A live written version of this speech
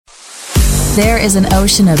There is an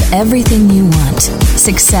ocean of everything you want: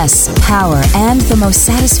 success, power, and the most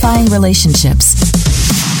satisfying relationships.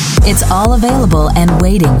 It's all available and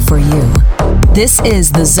waiting for you. This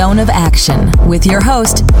is The Zone of Action with your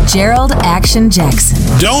host, Gerald Action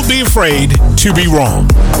Jackson. Don't be afraid to be wrong.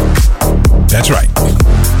 That's right.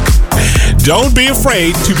 Don't be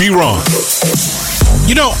afraid to be wrong.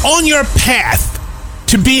 You know, on your path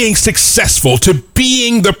to being successful, to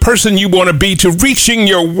being the person you want to be, to reaching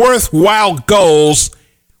your worthwhile goals,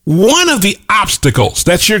 one of the obstacles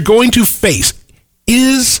that you're going to face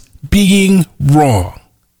is being wrong.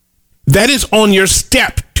 That is on your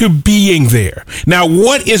step to being there. Now,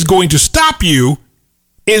 what is going to stop you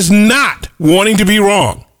is not wanting to be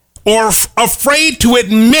wrong or afraid to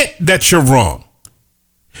admit that you're wrong.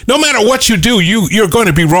 No matter what you do, you're going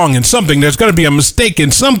to be wrong in something. There's going to be a mistake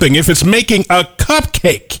in something. If it's making a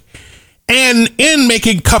cupcake, and in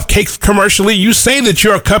making cupcakes commercially, you say that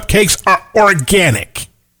your cupcakes are organic.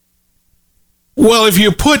 Well, if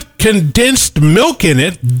you put condensed milk in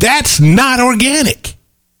it, that's not organic.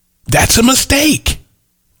 That's a mistake.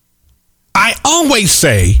 I always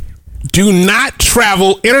say, do not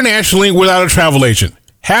travel internationally without a travel agent.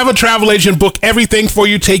 Have a travel agent book everything for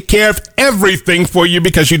you, take care of everything for you,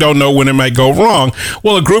 because you don't know when it might go wrong.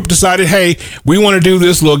 Well, a group decided, hey, we want to do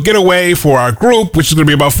this little getaway for our group, which is going to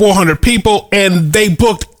be about 400 people, and they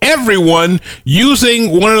booked everyone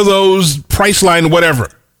using one of those Priceline whatever,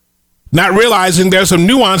 not realizing there's some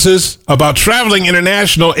nuances about traveling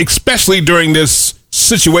international, especially during this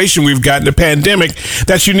situation we've got in the pandemic,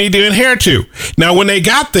 that you need to adhere to. Now, when they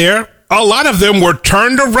got there, a lot of them were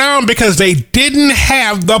turned around because they didn't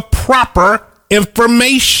have the proper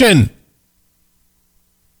information.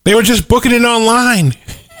 They were just booking it online.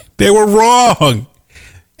 They were wrong.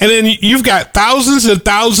 And then you've got thousands and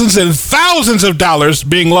thousands and thousands of dollars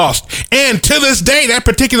being lost. And to this day, that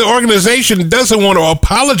particular organization doesn't want to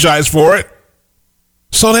apologize for it.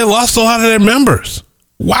 So they lost a lot of their members.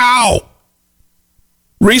 Wow.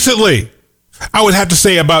 Recently, I would have to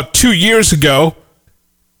say about 2 years ago,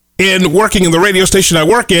 in working in the radio station I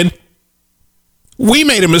work in, we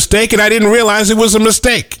made a mistake, and I didn't realize it was a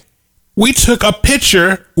mistake. We took a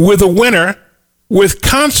picture with a winner with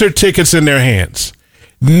concert tickets in their hands.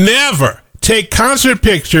 Never take concert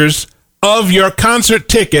pictures of your concert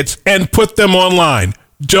tickets and put them online.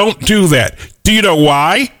 Don't do that. Do you know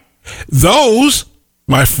why? Those,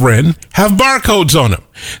 my friend, have barcodes on them.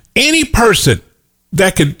 Any person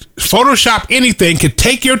that could Photoshop anything could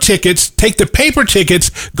take your tickets, take the paper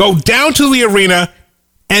tickets, go down to the arena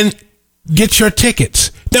and get your tickets.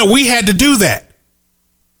 Now, we had to do that.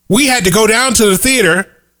 We had to go down to the theater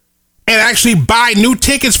and actually buy new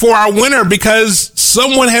tickets for our winner because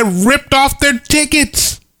someone had ripped off their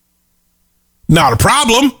tickets. Not a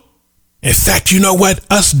problem. In fact, you know what?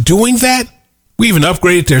 Us doing that, we even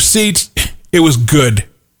upgraded their seats. It was good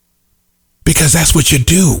because that's what you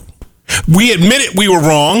do. We admitted we were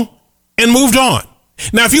wrong and moved on.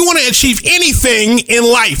 Now, if you want to achieve anything in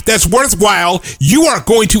life that's worthwhile, you are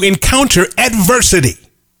going to encounter adversity.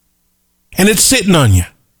 And it's sitting on you.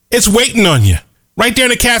 It's waiting on you. Right there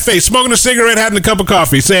in the cafe, smoking a cigarette, having a cup of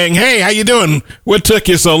coffee, saying, hey, how you doing? What took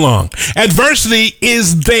you so long? Adversity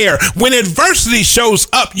is there. When adversity shows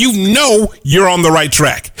up, you know you're on the right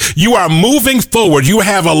track. You are moving forward. You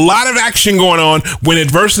have a lot of action going on when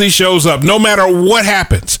adversity shows up, no matter what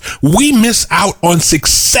happens. We miss out on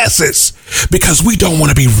successes because we don't want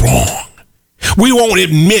to be wrong. We won't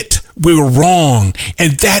admit we're wrong.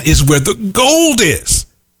 And that is where the gold is.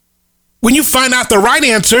 When you find out the right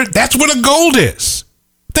answer, that's where the gold is.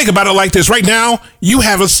 Think about it like this. Right now, you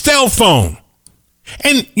have a cell phone.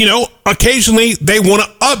 And, you know, occasionally they want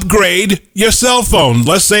to upgrade your cell phone.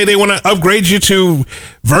 Let's say they want to upgrade you to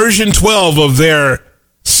version 12 of their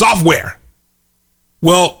software.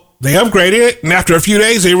 Well, they upgraded it, and after a few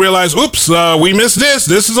days, they realize, oops, we missed this.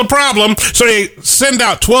 This is a problem. So they send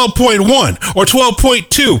out 12.1 or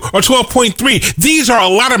 12.2 or 12.3. These are a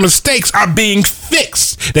lot of mistakes are being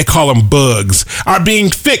fixed. They call them bugs, are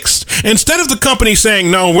being fixed. Instead of the company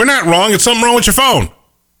saying, no, we're not wrong. It's something wrong with your phone.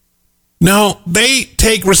 No, they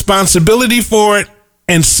take responsibility for it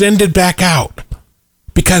and send it back out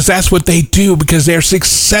because that's what they do because they're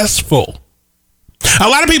successful. A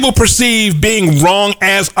lot of people perceive being wrong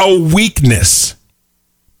as a weakness.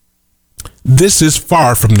 This is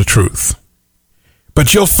far from the truth.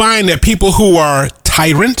 But you'll find that people who are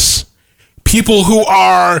tyrants, people who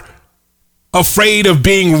are afraid of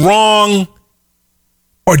being wrong,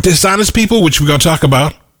 or dishonest people, which we're going to talk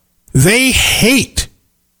about, they hate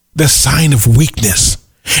the sign of weakness.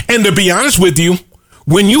 And to be honest with you,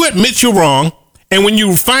 when you admit you're wrong, and when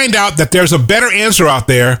you find out that there's a better answer out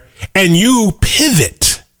there, and you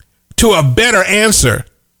pivot to a better answer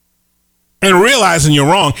and realizing you're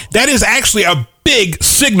wrong, that is actually a big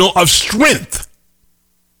signal of strength.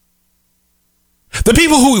 The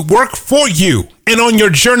people who work for you and on your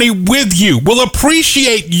journey with you will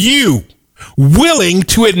appreciate you willing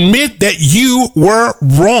to admit that you were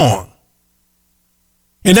wrong.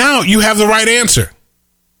 And now you have the right answer.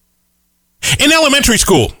 In elementary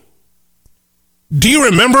school, do you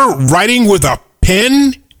remember writing with a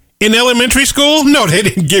pen in elementary school? No, they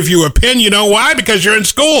didn't give you a pen. You know why? Because you're in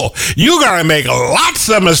school. You got to make lots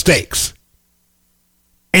of mistakes.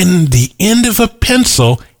 And the end of a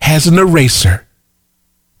pencil has an eraser.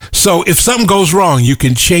 So if something goes wrong, you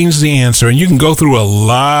can change the answer, and you can go through a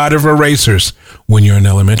lot of erasers when you're in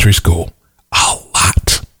elementary school. A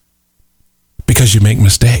lot. Because you make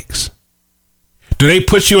mistakes. Do they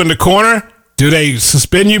put you in the corner? Do they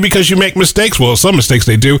suspend you because you make mistakes? Well, some mistakes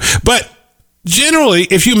they do. But generally,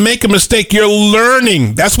 if you make a mistake, you're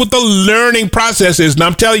learning. That's what the learning process is. And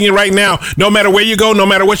I'm telling you right now, no matter where you go, no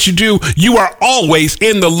matter what you do, you are always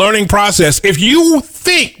in the learning process. If you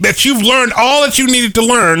think that you've learned all that you needed to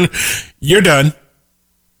learn, you're done.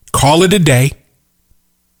 Call it a day.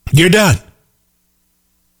 You're done.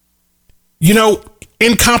 You know,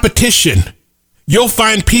 in competition, you'll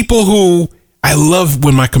find people who, I love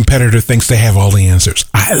when my competitor thinks they have all the answers.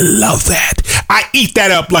 I love that. I eat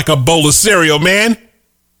that up like a bowl of cereal, man.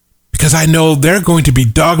 Because I know they're going to be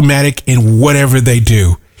dogmatic in whatever they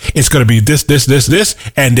do. It's going to be this,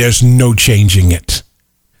 and there's no changing it.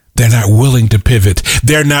 They're not willing to pivot.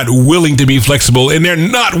 They're not willing to be flexible, and they're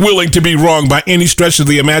not willing to be wrong by any stretch of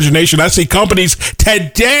the imagination. I see companies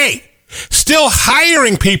today still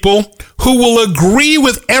hiring people who will agree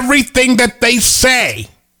with everything that they say.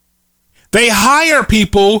 They hire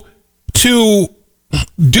people to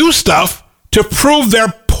do stuff to prove their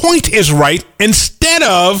point is right instead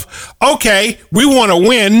of, okay, we want to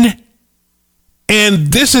win and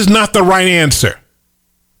this is not the right answer.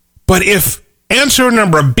 But if answer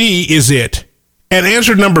number B is it and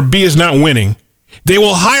answer number B is not winning, they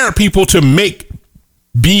will hire people to make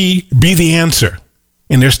B be the answer,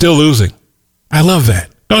 and they're still losing. I love that.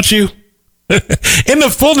 Don't you? In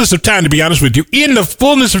the fullness of time, to be honest with you, in the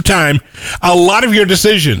fullness of time, a lot of your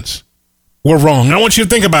decisions were wrong. I want you to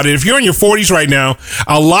think about it. If you're in your 40s right now,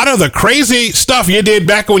 a lot of the crazy stuff you did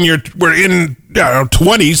back when you were in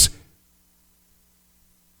 20s,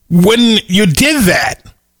 when you did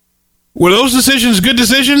that, were those decisions good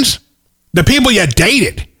decisions? The people you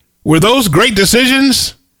dated, were those great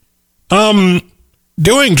decisions?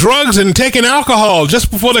 Doing drugs and taking alcohol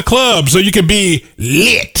just before the club so you could be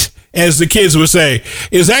lit, as the kids would say.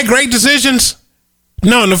 Is that great decisions?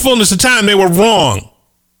 No, in the fullness of time, they were wrong.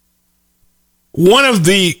 One of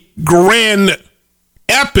the grand,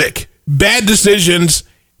 epic, bad decisions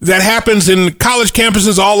that happens in college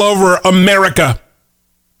campuses all over America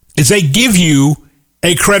is they give you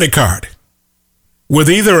a credit card with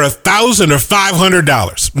either $1,000 or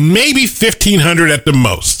 $500, maybe $1,500 at the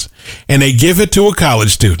most, and they give it to a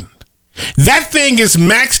college student. That thing is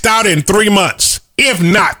maxed out in 3 months. If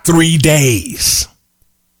not 3 days.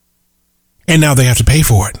 And now they have to pay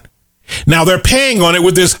for it. Now they're paying on it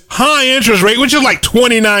with this high interest rate, which is like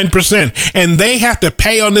 29%. And they have to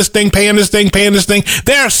pay on this thing, paying this thing.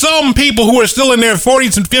 There are some people who are still in their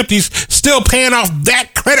 40s and 50s still paying off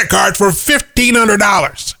that credit card for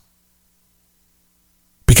 $1,500.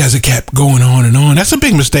 Because it kept going on and on. That's a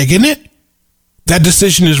big mistake, isn't it? That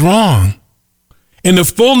decision is wrong. In the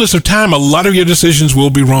fullness of time, a lot of your decisions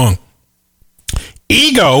will be wrong.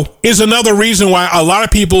 Ego is another reason why a lot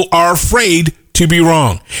of people are afraid to be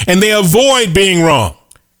wrong, and they avoid being wrong.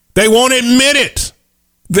 They won't admit it.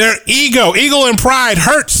 Their ego and pride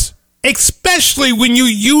hurts, especially when you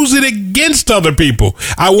use it against other people.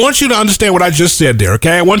 I want you to understand what I just said there,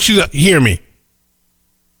 okay? I want you to hear me.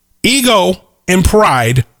 Ego and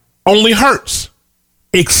pride only hurts,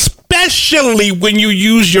 especially when you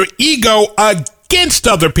use your ego against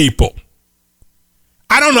other people.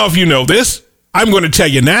 I don't know if you know this. I'm going to tell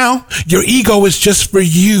you now, your ego is just for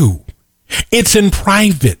you. It's in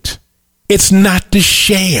private. It's not to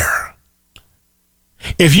share.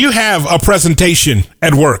 If you have a presentation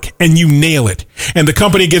at work and you nail it, and the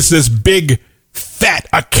company gets this big, fat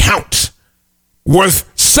account worth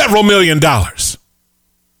several $1 million.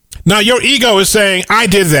 Now, your ego is saying, I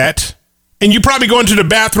did that. And you probably go into the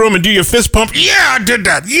bathroom and do your fist pump. Yeah, I did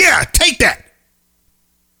that. Yeah, take that.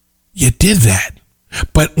 You did that.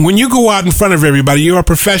 But when you go out in front of everybody, you're a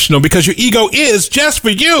professional because your ego is just for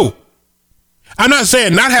you. I'm not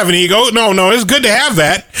saying not have an ego. No, it's good to have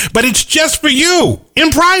that. But it's just for you in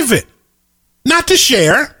private, not to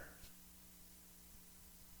share.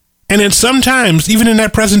 And then sometimes, even in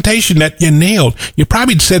that presentation that you nailed, you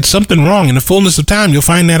probably said something wrong. In the fullness of time, you'll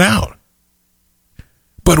find that out.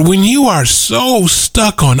 But when you are so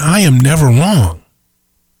stuck on I am never wrong,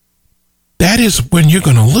 that is when you're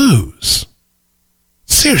going to lose.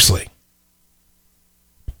 Seriously.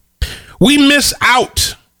 We miss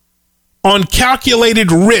out on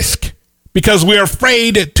calculated risk because we're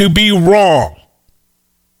afraid to be wrong.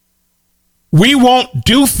 We won't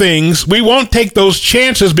do things, we won't take those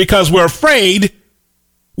chances because we're afraid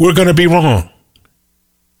we're going to be wrong.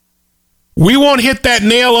 We won't hit that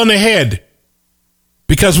nail on the head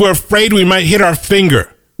because we're afraid we might hit our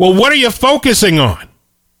finger. Well, what are you focusing on?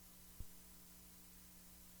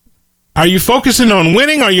 Are you focusing on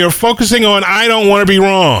winning or you're focusing on I don't want to be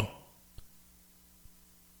wrong?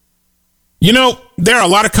 You know, there are a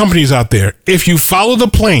lot of companies out there. If you follow the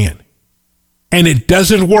plan and it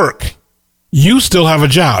doesn't work, you still have a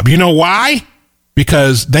job. You know why?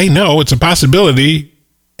 Because they know it's a possibility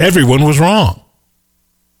everyone was wrong.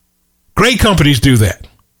 Great companies do that.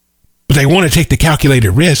 But they want to take the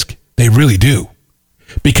calculated risk. They really do.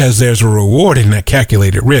 Because there's a reward in that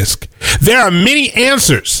calculated risk. There are many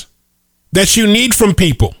answers that you need from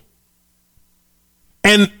people.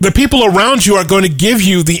 And the people around you are going to give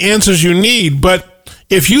you the answers you need. But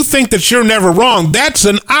if you think that you're never wrong, that's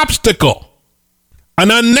an obstacle. An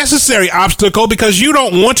unnecessary obstacle because you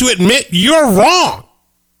don't want to admit you're wrong.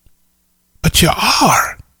 But you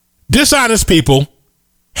are. Dishonest people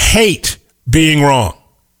hate being wrong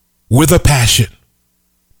with a passion.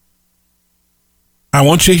 I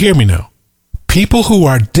want you to hear me now. People who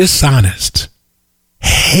are dishonest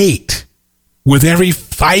hate with every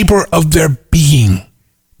fiber of their being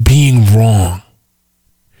wrong.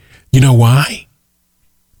 You know why?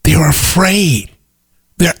 They're afraid.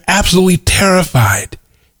 They're absolutely terrified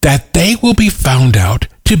that they will be found out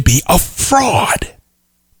to be a fraud.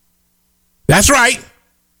 That's right.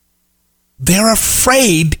 They're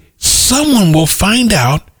afraid someone will find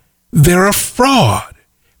out they're a fraud,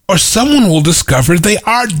 or someone will discover they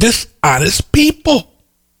are dishonest people.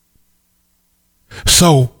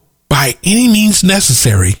 So, by any means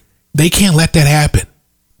necessary, they can't let that happen.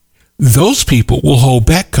 Those people will hold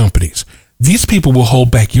back companies. These people will hold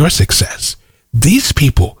back your success. These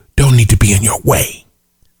people don't need to be in your way.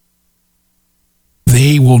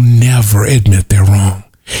 They will never admit they're wrong.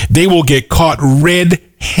 They will get caught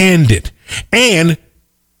red-handed. And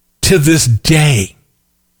to this day,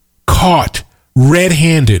 caught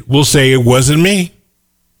red-handed will say it wasn't me.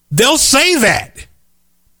 They'll say that.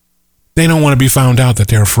 They don't want to be found out that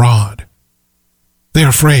they're a fraud. They're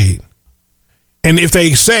afraid. And if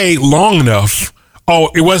they say long enough, oh,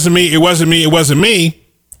 it wasn't me, it wasn't me, it wasn't me,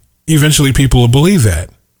 eventually people will believe that.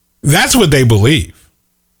 That's what they believe.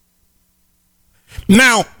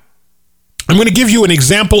 Now, I'm going to give you an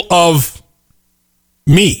example of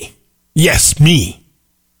me. Yes, me.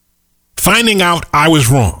 Finding out I was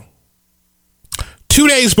wrong. 2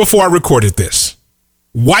 days before I recorded this,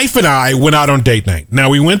 wife and I went out on date night. Now,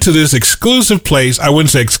 we went to this exclusive place. I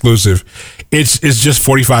wouldn't say exclusive. It's just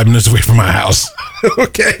 45 minutes away from my house.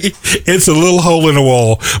 Okay. It's a little hole in the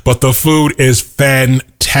wall, but the food is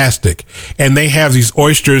fantastic. And they have these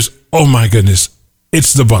oysters. Oh my goodness.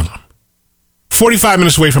 It's the bomb. 45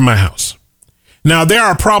 minutes away from my house. Now, there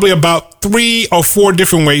are probably about 3 or 4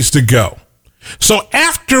 different ways to go. So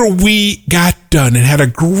after we got done and had a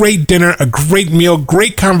great dinner, a great meal,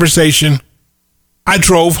 great conversation, I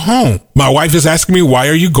drove home. My wife is asking me, why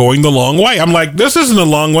are you going the long way? I'm like, this isn't a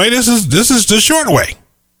long way. This is the short way.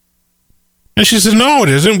 And she said, no, it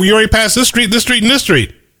isn't. We already passed this street, and this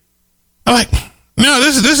street. I'm like, no,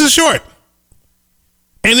 this is short.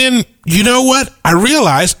 And then, you know what? I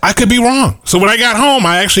realized I could be wrong. So when I got home,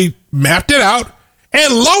 I actually mapped it out.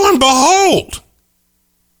 And lo and behold,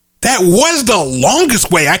 that was the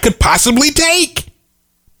longest way I could possibly take.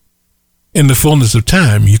 In the fullness of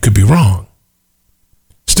time, you could be wrong.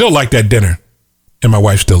 Still like that dinner. And my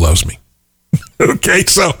wife still loves me. Okay,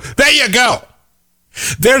 so there you go.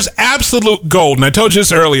 There's absolute gold. And I told you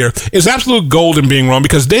this earlier. It's absolute gold in being wrong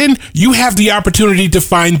because then you have the opportunity to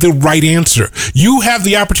find the right answer. You have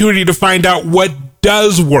the opportunity to find out what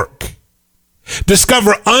does work.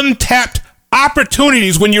 Discover untapped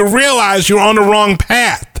opportunities when you realize you're on the wrong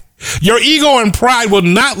path. Your ego and pride will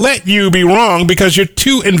not let you be wrong because you're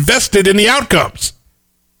too invested in the outcomes.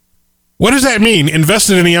 What does that mean,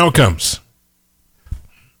 invested in the outcomes?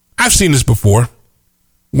 I've seen this before,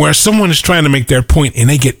 where someone is trying to make their point and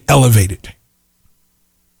they get elevated.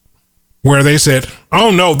 Where they said,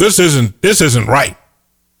 oh no, this isn't right.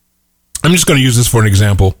 I'm just going to use this for an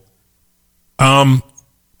example.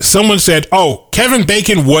 Someone said, oh, Kevin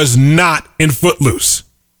Bacon was not in Footloose.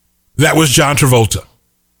 that was John Travolta.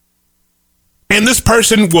 And this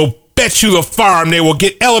person will bet you the farm they will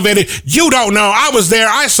get elevated. You don't know. I was there.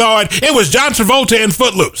 I saw it. It was John Travolta in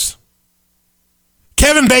Footloose.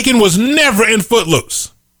 Kevin Bacon was never in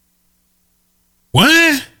Footloose.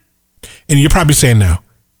 What? And you're probably saying now,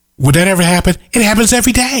 would that ever happen? It happens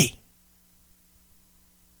every day.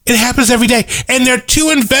 It happens every day. And they're too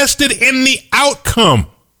invested in the outcome.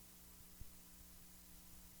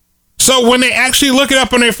 So when they actually look it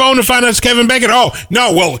up on their phone and find out it's Kevin Bacon, oh,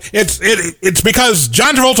 no, well, it's because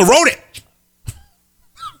John Travolta wrote it.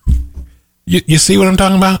 You see what I'm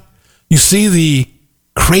talking about? You see the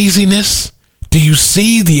craziness? Do you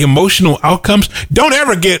see the emotional outcomes? Don't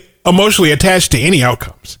ever get emotionally attached to any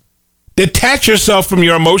outcomes. Detach yourself from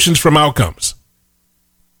your emotions from outcomes.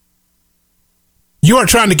 You are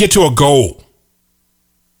trying to get to a goal.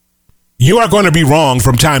 You are going to be wrong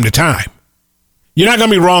from time to time. You're not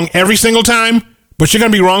going to be wrong every single time, but you're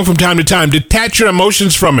going to be wrong from time to time. Detach your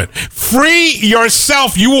emotions from it. Free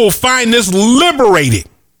yourself. You will find this liberating.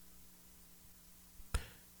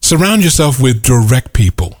 Surround yourself with direct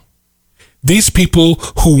people. These people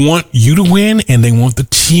who want you to win and they want the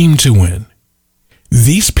team to win.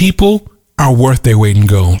 These people are worth their weight in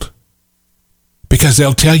gold because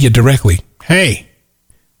they'll tell you directly, hey,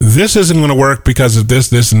 this isn't going to work because of this,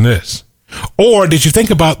 this, and this. Or did you think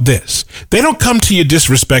about this? They don't come to you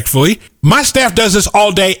disrespectfully. My staff does this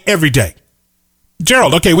all day, every day.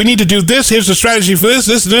 Gerald, okay, we need to do this. Here's the strategy for this,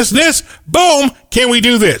 this, this, this. Boom, can we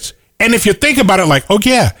do this? And if you think about it like, oh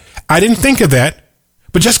yeah, I didn't think of that.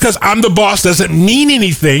 But just because I'm the boss doesn't mean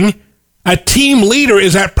anything. A team leader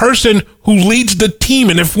is that person who leads the team.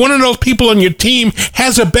 And if one of those people on your team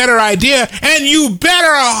has a better idea, and you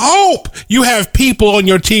better hope you have people on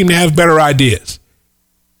your team that have better ideas.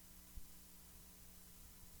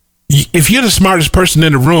 If you're the smartest person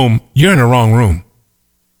in the room, you're in the wrong room.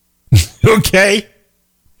 Okay?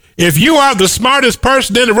 If you are the smartest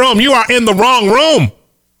person in the room, you are in the wrong room.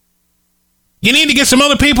 You need to get some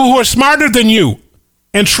other people who are smarter than you.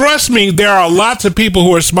 And trust me, there are lots of people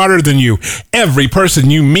who are smarter than you. Every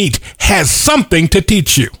person you meet has something to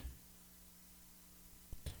teach you.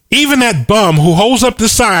 Even that bum who holds up the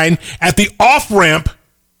sign at the off-ramp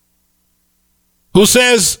who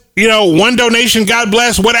says, you know, one donation, God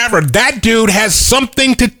bless, whatever. That dude has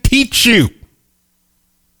something to teach you.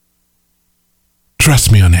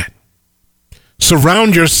 Trust me on that.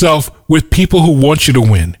 Surround yourself with people who want you to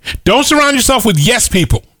win. Don't surround yourself with yes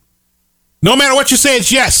people. No matter what you say,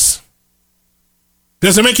 it's yes.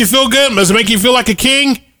 Does it make you feel good? Does it make you feel like a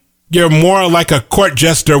king? You're more like a court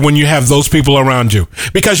jester when you have those people around you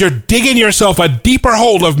because you're digging yourself a deeper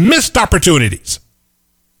hole of missed opportunities.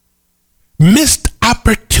 Missed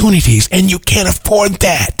opportunities, and you can't afford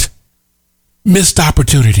that. Missed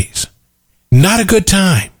opportunities. Not a good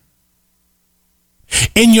time.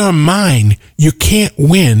 In your mind, you can't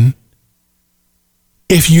win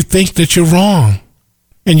if you think that you're wrong.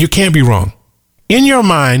 And you can't be wrong. In your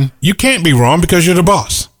mind, you can't be wrong because you're the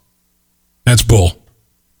boss. That's bull.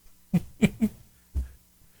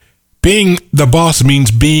 Being the boss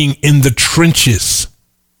means being in the trenches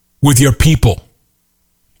with your people.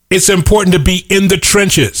 It's important to be in the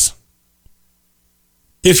trenches.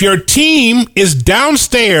 If your team is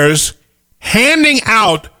downstairs handing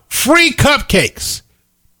out free cupcakes,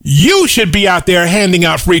 you should be out there handing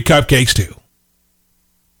out free cupcakes too.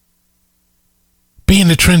 Be in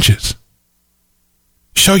the trenches.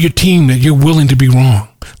 Show your team that you're willing to be wrong.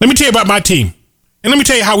 Let me tell you about my team. And let me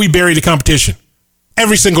tell you how we bury the competition.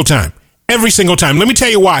 Every single time. Every single time. Let me tell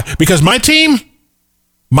you why. Because my team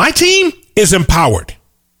is empowered.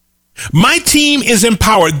 My team is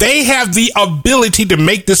empowered. They have the ability to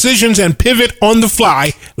make decisions and pivot on the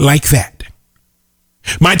fly like that.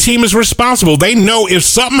 My team is responsible. They know if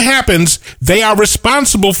something happens, they are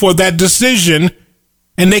responsible for that decision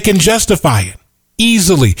and they can justify it.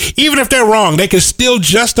 Easily. Even if they're wrong, they can still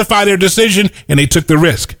justify their decision and they took the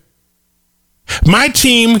risk. My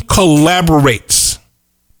team collaborates.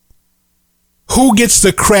 Who gets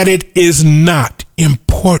the credit is not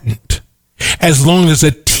important as long as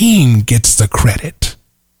a team gets the credit.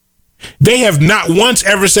 They have not once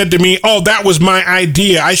ever said to me, oh, that was my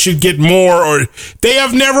idea, I should get more, or they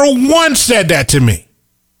have never once said that to me.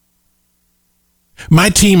 My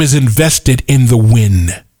team is invested in the win.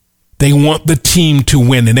 They want the team to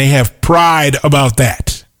win, and they have pride about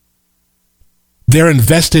that. They're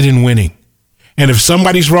invested in winning. And if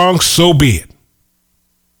somebody's wrong, so be it.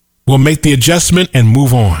 We'll make the adjustment and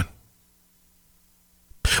move on.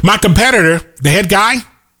 My competitor, the head guy,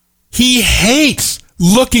 he hates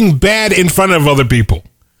looking bad in front of other people.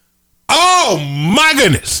 Oh, my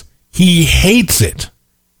goodness. He hates it.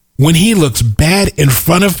 when he looks bad in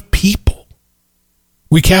front of people,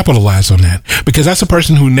 we capitalize on that because that's a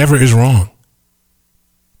person who never is wrong.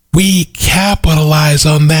 We capitalize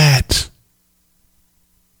on that.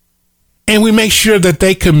 And we make sure that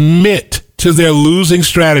they commit to their losing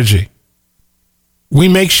strategy. We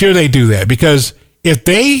make sure they do that because if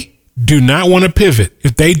they do not want to pivot,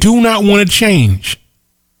 if they do not want to change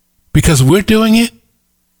because we're doing it,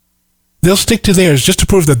 they'll stick to theirs just to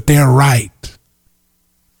prove that they're right.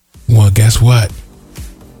 Well, guess what?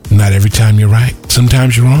 Not every time you're right.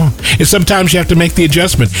 Sometimes you're wrong. And sometimes you have to make the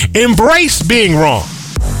adjustment. Embrace being wrong.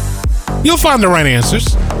 You'll find the right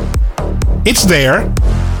answers. It's there.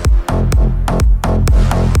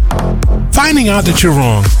 Finding out that you're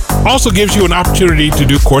wrong also gives you an opportunity to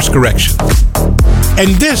do course correction. And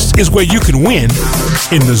this is where you can win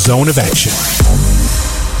in the zone of action.